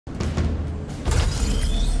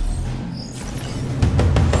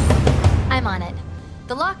on it.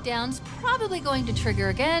 The lockdown's probably going to trigger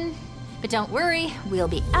again, but don't worry, we'll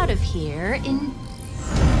be out of here in...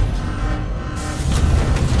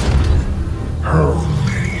 How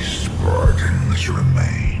many Spartans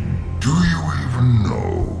remain? Do you even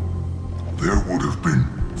know? There would have been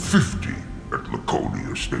 50 at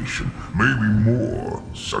Laconia Station, maybe more.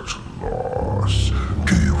 Such loss.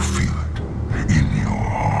 Do you feel it in your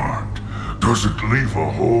heart? Does it leave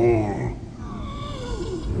a hole?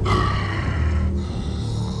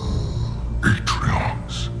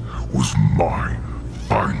 Atriox was my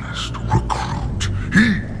finest recruit.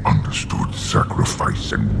 He understood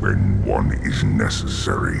sacrifice and when one is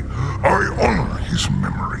necessary. I honor his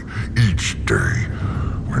memory each day.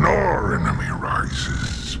 When our enemy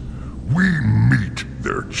rises, we meet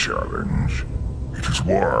their challenge. It is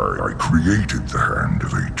why I created the Hand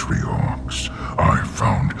of Atriox. I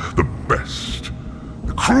found the best,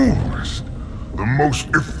 the cruelest, the most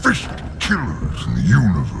efficient killers in the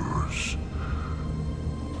universe,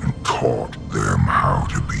 and taught them how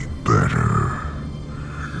to be better.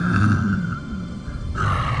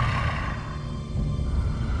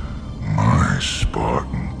 My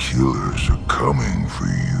Spartan killers are coming for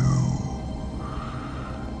you.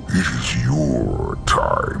 It is your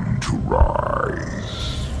time to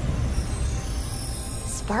rise.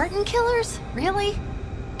 Spartan killers? Really?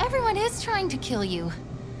 Everyone is trying to kill you.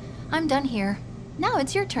 I'm done here. Now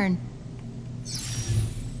it's your turn.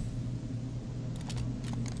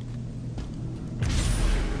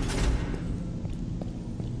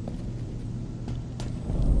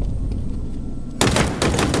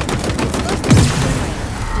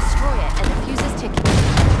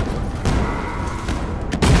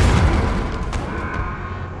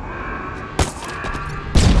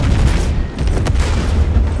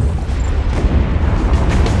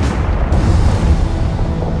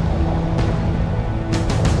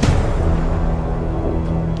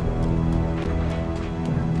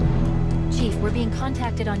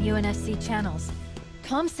 Contacted on UNSC channels.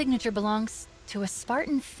 Comm signature belongs to a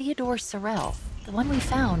Spartan Theodore Sorel, the one we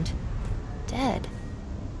found. Dead.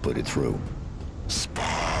 Put it through.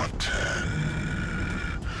 Spartan.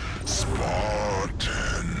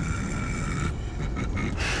 Spartan.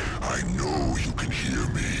 I know you can hear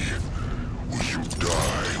me. Will you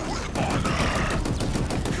die with honor?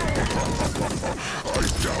 I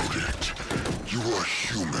doubt it. You are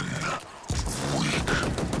human. Weak.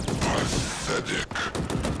 Pathetic.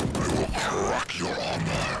 I will crack your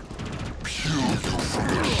armor. Peel you from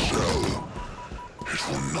your shell. It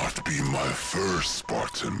will not be my first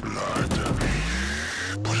Spartan blood,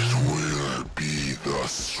 but it will be the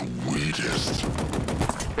sweetest.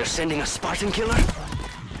 They're sending a Spartan killer?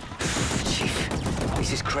 Chief,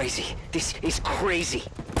 this is crazy. This is crazy.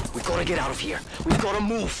 We gotta get out of here. We've gotta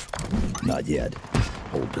move. Not yet.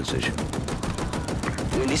 Hold position.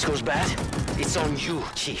 When this goes bad, it's on you,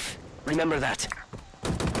 Chief. Remember that.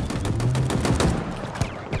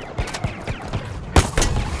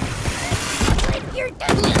 You're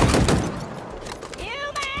done.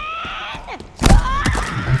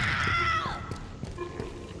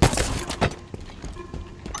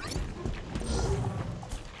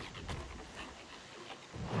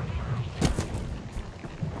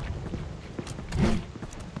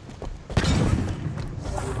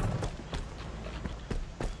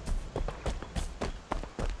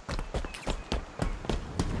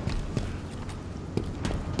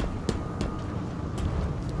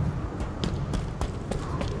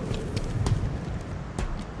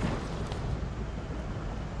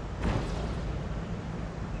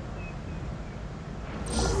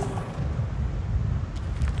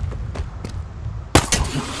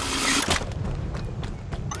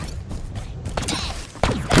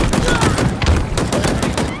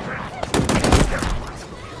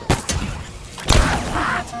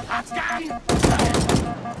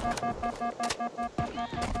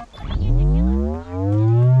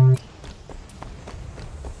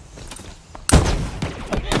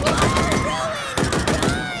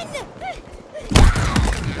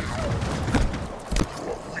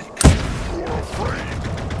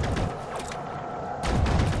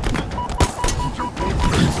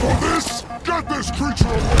 Get this creature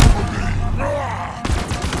away from me!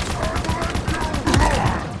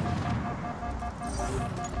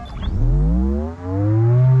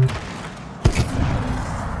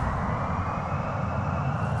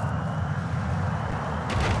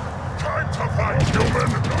 Time to fight,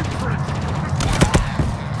 human!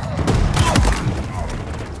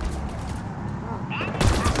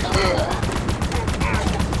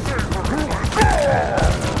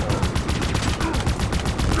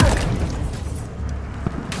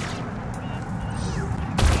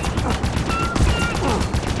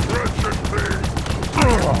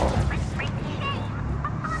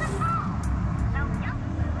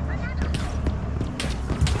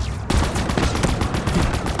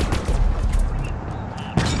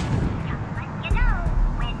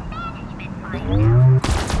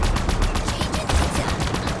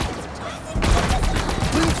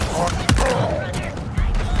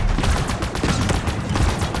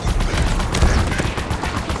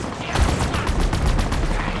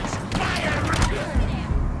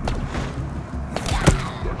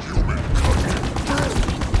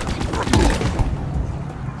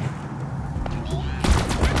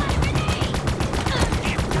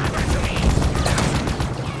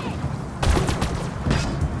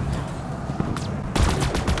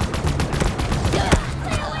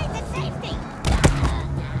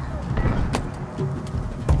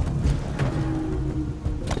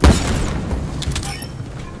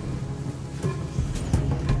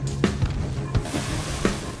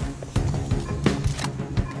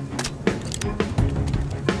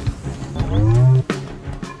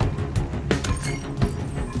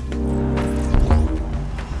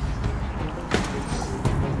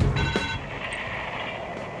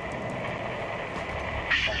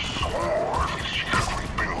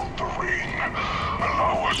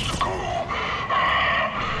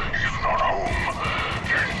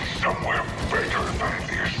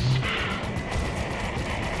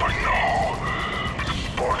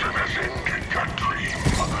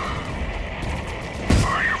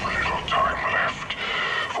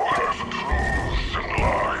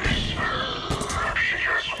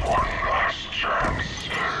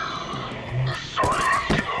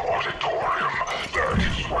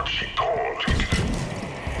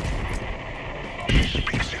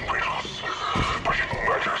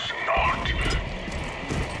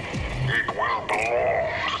 belong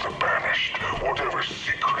to the banished, whatever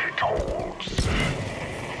secret it holds.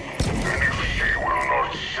 And if she will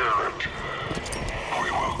not share it, we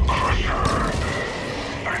will crush her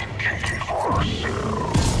and take it for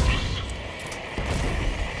ourselves.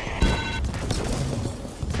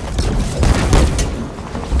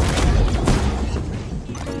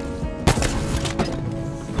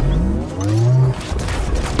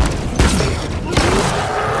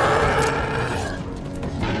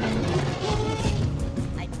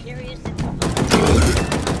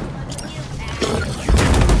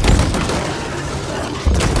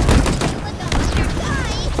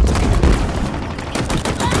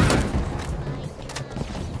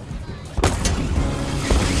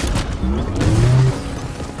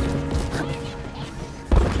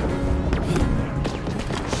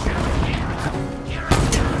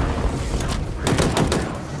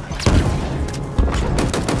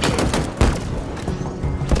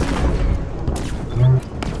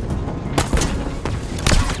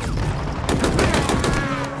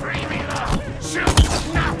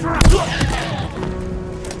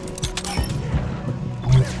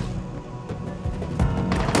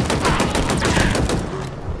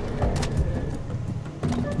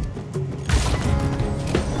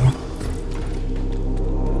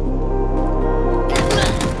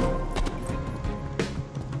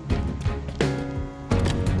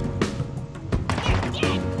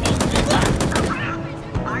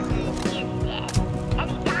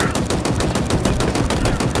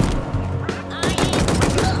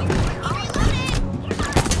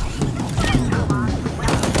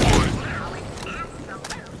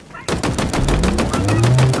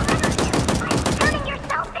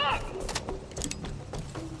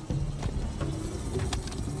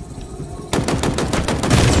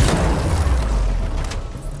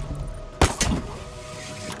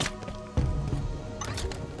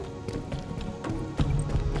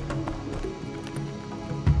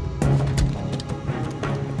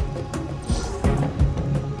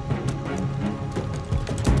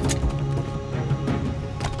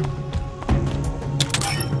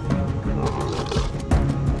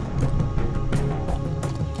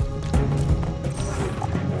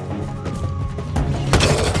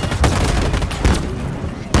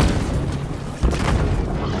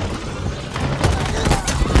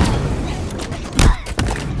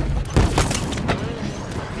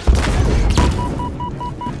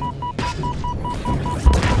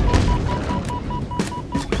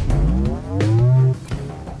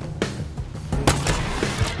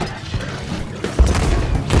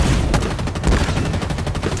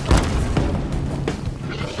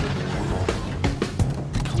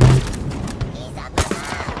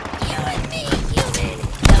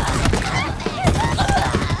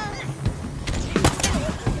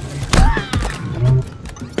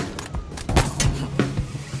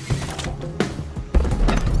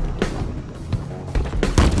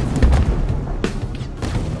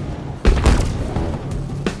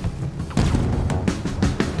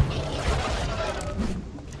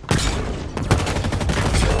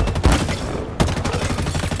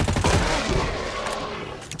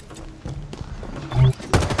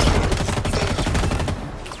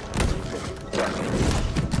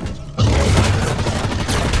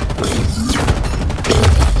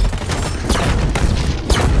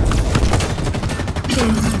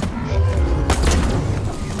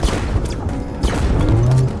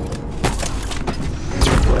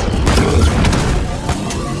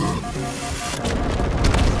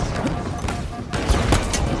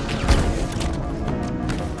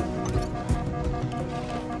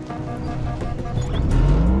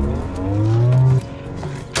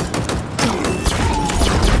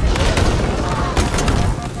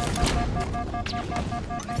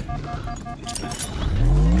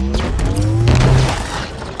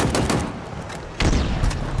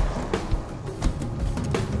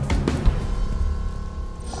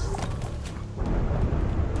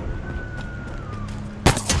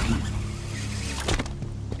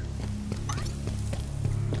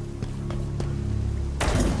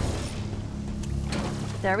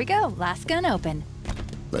 There we go, last gun open.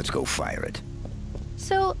 Let's go fire it.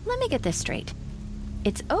 So, let me get this straight.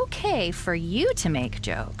 It's okay for you to make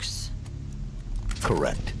jokes.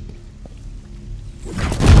 Correct.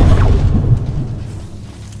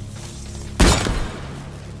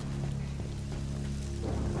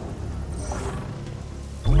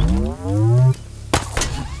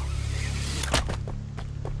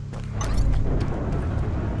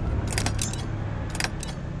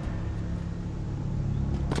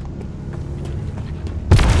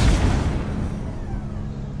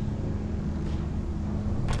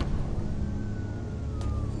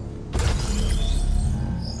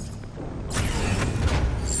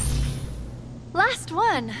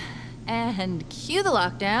 again. And cue the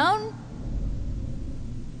lockdown.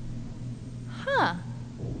 Huh.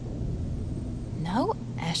 No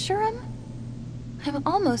Escherum? I'm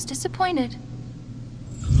almost disappointed.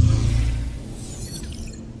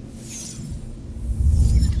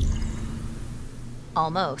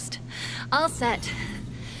 Almost. All set.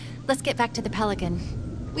 Let's get back to the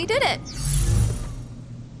Pelican. We did it!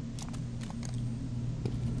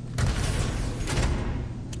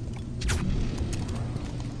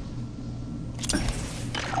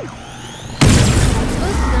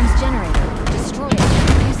 Expose the gun's generator. Destroy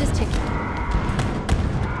it. Use this ticket.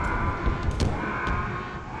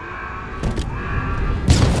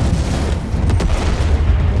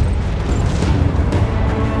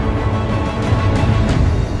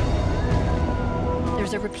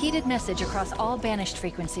 There's a repeated message across all banished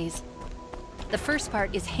frequencies. The first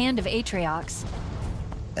part is Hand of Atriox.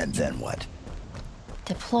 And then what?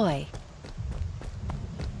 Deploy.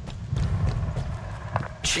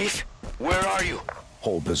 Chief, where are you?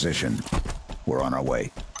 Hold position. We're on our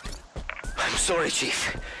way. I'm sorry,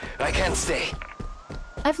 Chief. I can't stay.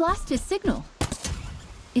 I've lost his signal.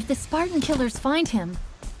 If the Spartan killers find him,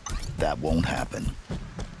 That won't happen.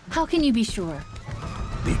 how can you be sure?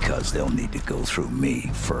 Because they'll need to go through me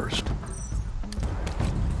first.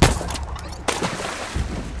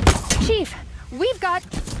 Chief, we've got,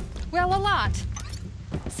 well, a lot.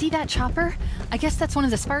 See that chopper? I guess that's one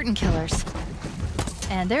of the Spartan killers.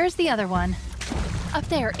 And there's the other one. Up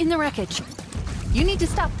there, in the wreckage. You need to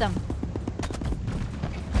stop them.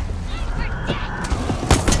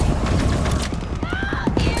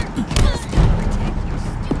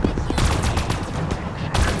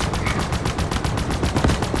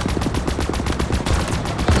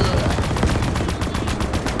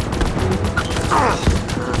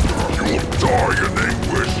 You'll die in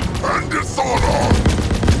anguish and dishonor!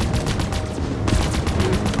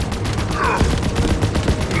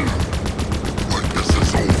 When this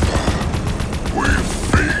is over, we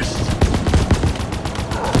feast!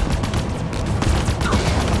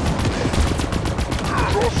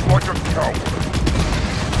 Just like a coward.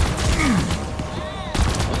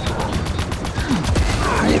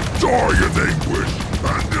 You'll die in anguish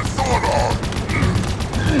and dishonor!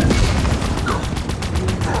 How dare you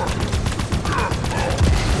walk!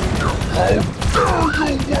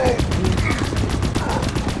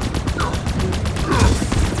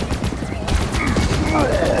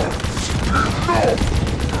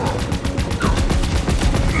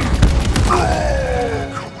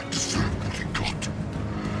 You deserve what you got.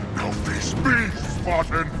 Now face me,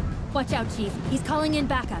 Spartan! Watch out, Chief. He's calling in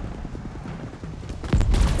backup.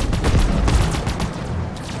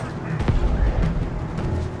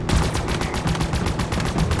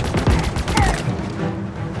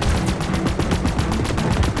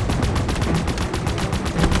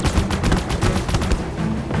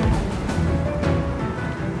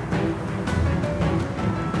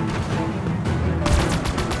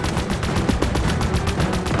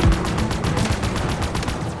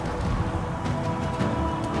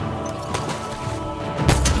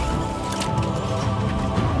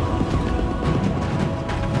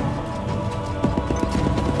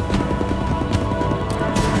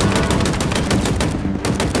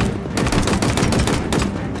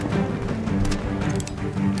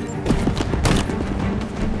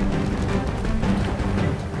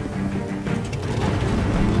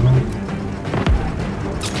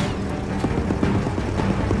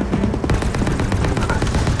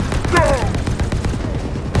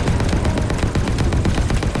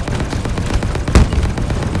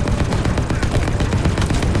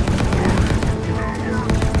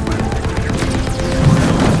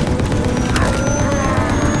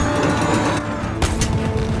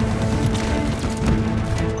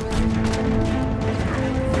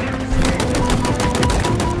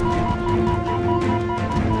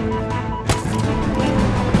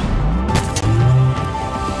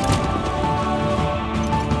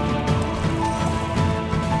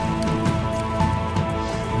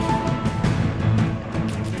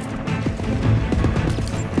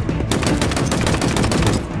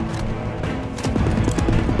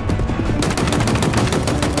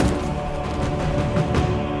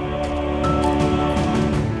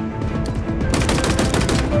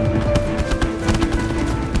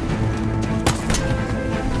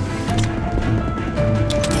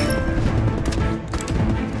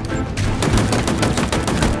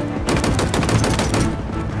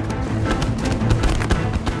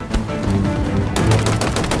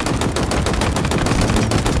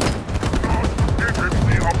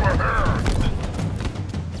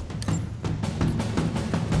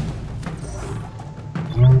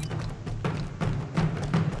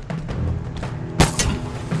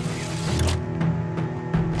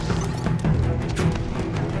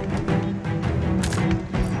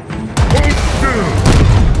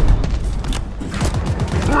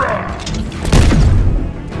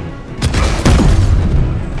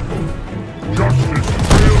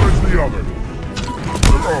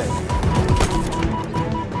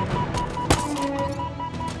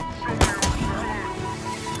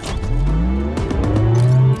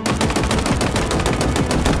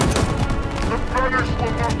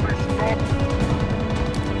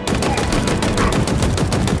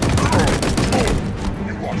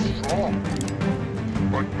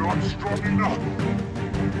 I'm not strong enough.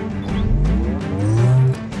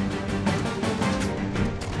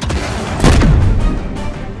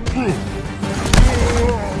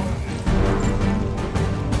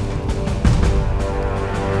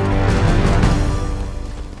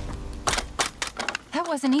 That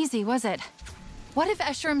wasn't easy, was it? What if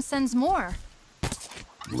Escharum sends more?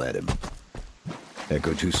 Let him.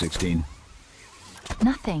 Echo 216.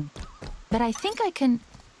 Nothing. But I think I can...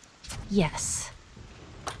 Yes.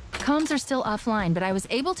 Comms are still offline, but I was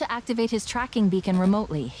able to activate his tracking beacon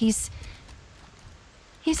remotely. He's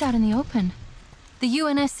out in the open. The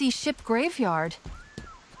UNSC ship graveyard.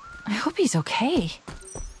 I hope he's okay.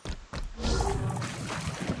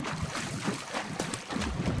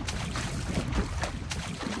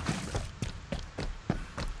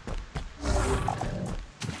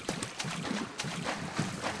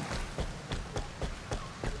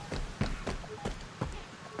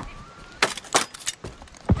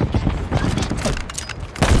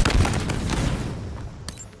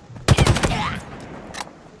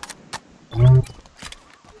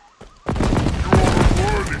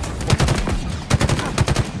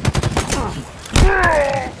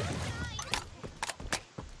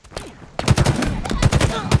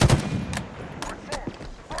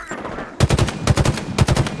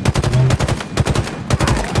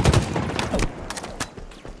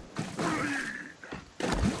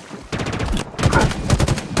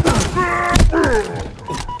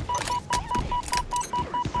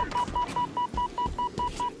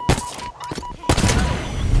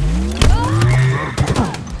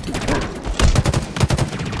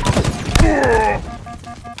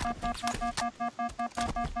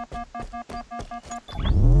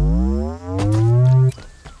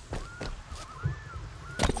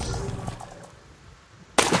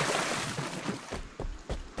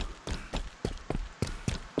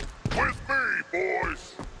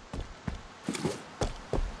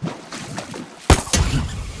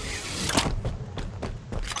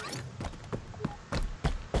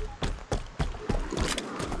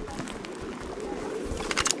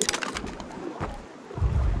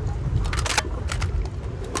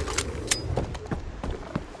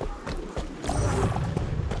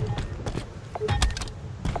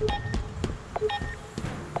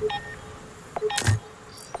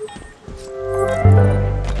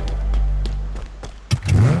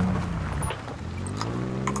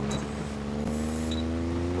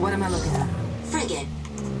 What am I looking at? Frigate.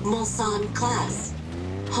 Mulsanne class.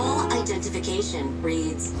 Hull identification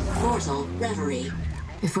reads Mortal Reverie.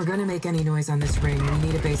 If we're gonna make any noise on this ring, we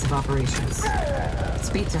need a base of operations.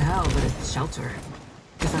 Speed to hell, but a shelter.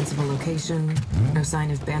 Defensible location, no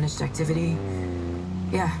sign of banished activity.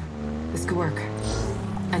 Yeah, this could work.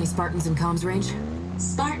 Any Spartans in comms range?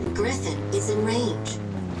 Spartan Griffin is in range,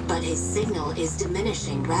 but his signal is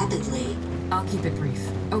diminishing rapidly. I'll keep it brief.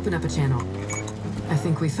 Open up a channel. I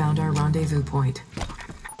think we found our rendezvous point.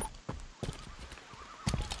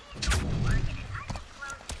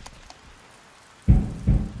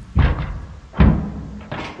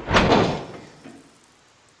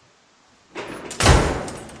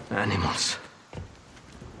 Animals.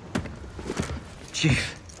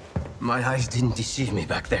 Chief, my eyes didn't deceive me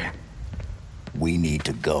back there. We need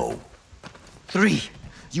to go. 3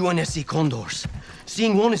 UNSC condors.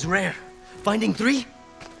 Seeing one is rare. Finding 3?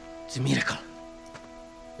 It's a miracle.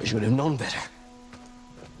 I should have known better.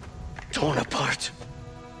 Torn apart.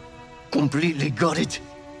 Completely gutted.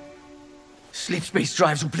 Sleep space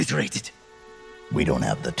drives obliterated. We don't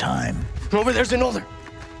have the time. Over there's another.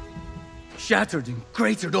 Shattered and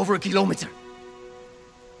cratered over a kilometer.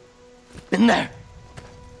 And there.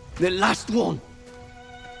 The last one.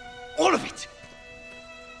 All of it.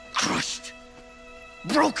 Crushed.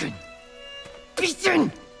 Broken.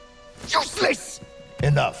 Beaten. Useless.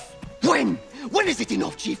 Enough. When? When is it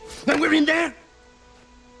enough, Chief? When we're in there?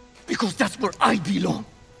 Because that's where I belong.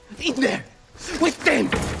 In there. With them.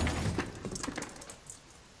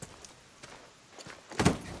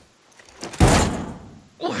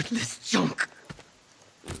 Worthless junk.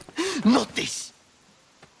 Not this.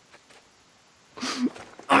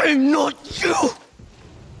 I'm not you!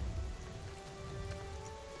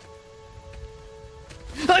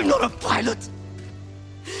 I'm not a pilot!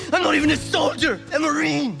 I'm not even a soldier, a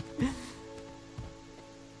marine!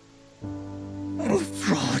 I'm a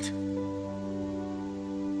fraud.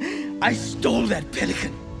 I stole that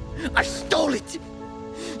pelican. I stole it!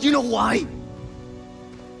 You know why?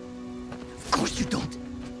 Of course you don't.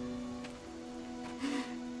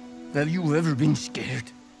 Have you ever been scared?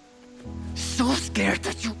 So scared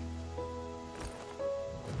that you...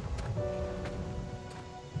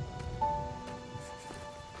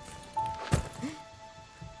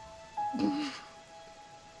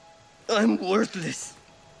 I'm worthless.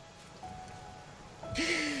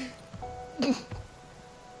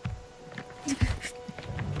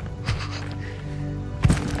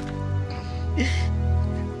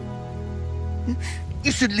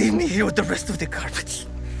 You should leave me here with the rest of the carpets.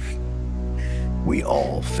 We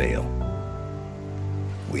all fail.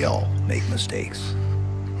 We all make mistakes.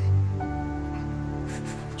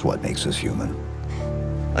 It's what makes us human.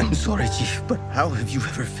 I'm sorry, Chief, but how have you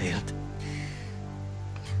ever failed?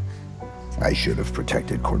 I should have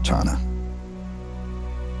protected Cortana.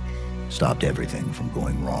 Stopped everything from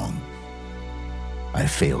going wrong. I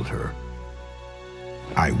failed her.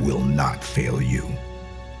 I will not fail you.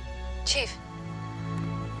 Chief.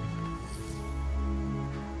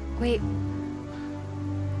 Wait.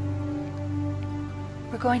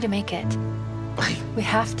 We're going to make it. We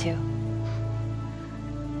have to.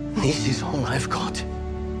 This is all I've got.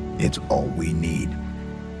 It's all we need.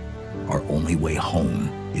 Our only way home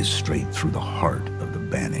is straight through the heart of the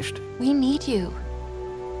Banished. We need you.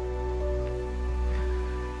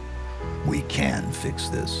 We can fix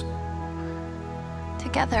this.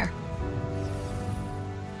 Together.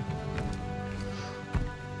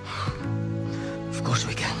 Of course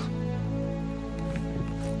we can.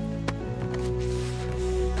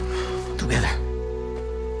 Together.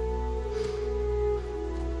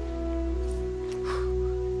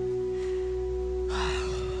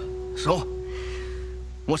 So,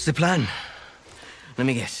 what's the plan? Let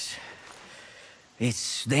me guess.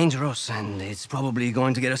 It's dangerous and it's probably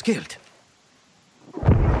going to get us killed.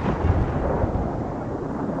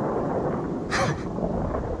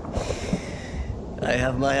 I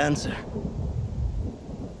have my answer.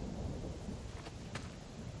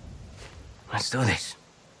 Let's do this.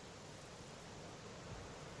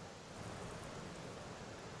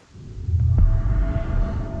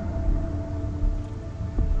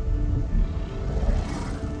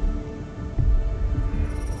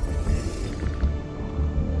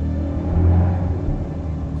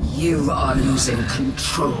 You are losing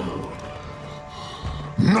control.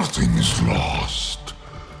 Nothing is lost.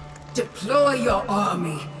 Deploy your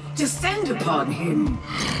army. Descend upon him.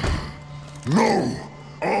 No,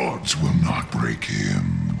 odds will not break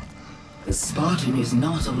him. The Spartan is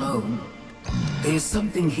not alone. There's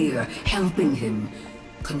something here helping him,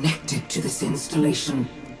 connected to this installation.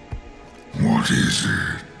 What is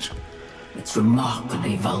it? It's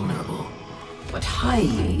remarkably vulnerable, but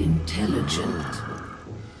highly intelligent.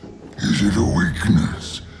 Is it a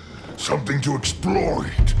weakness? Something to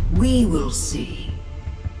exploit? We will see.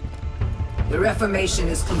 The Reformation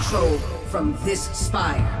is controlled from this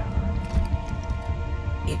spire.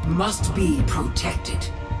 It must be protected.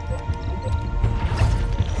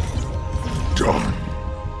 Done.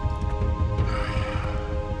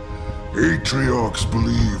 Atriox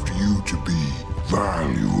believed you to be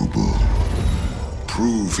valuable.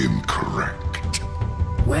 Prove him correct.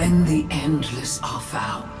 When the Endless are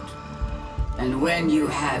found, and when you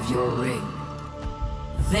have your ring,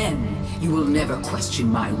 then you will never question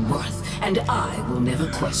my worth, and I will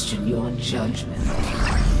never question your judgment.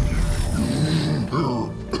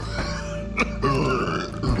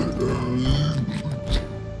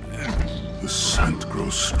 The scent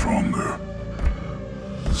grows stronger.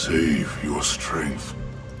 Save your strength.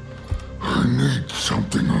 I need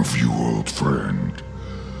something of you, old friend.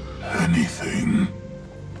 Anything.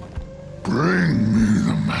 Bring me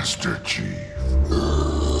the Master Chief.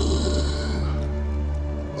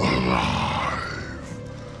 Alive.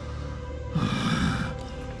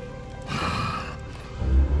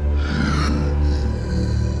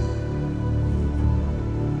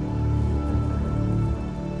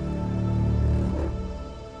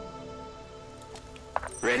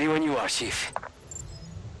 Ready when you are, Chief.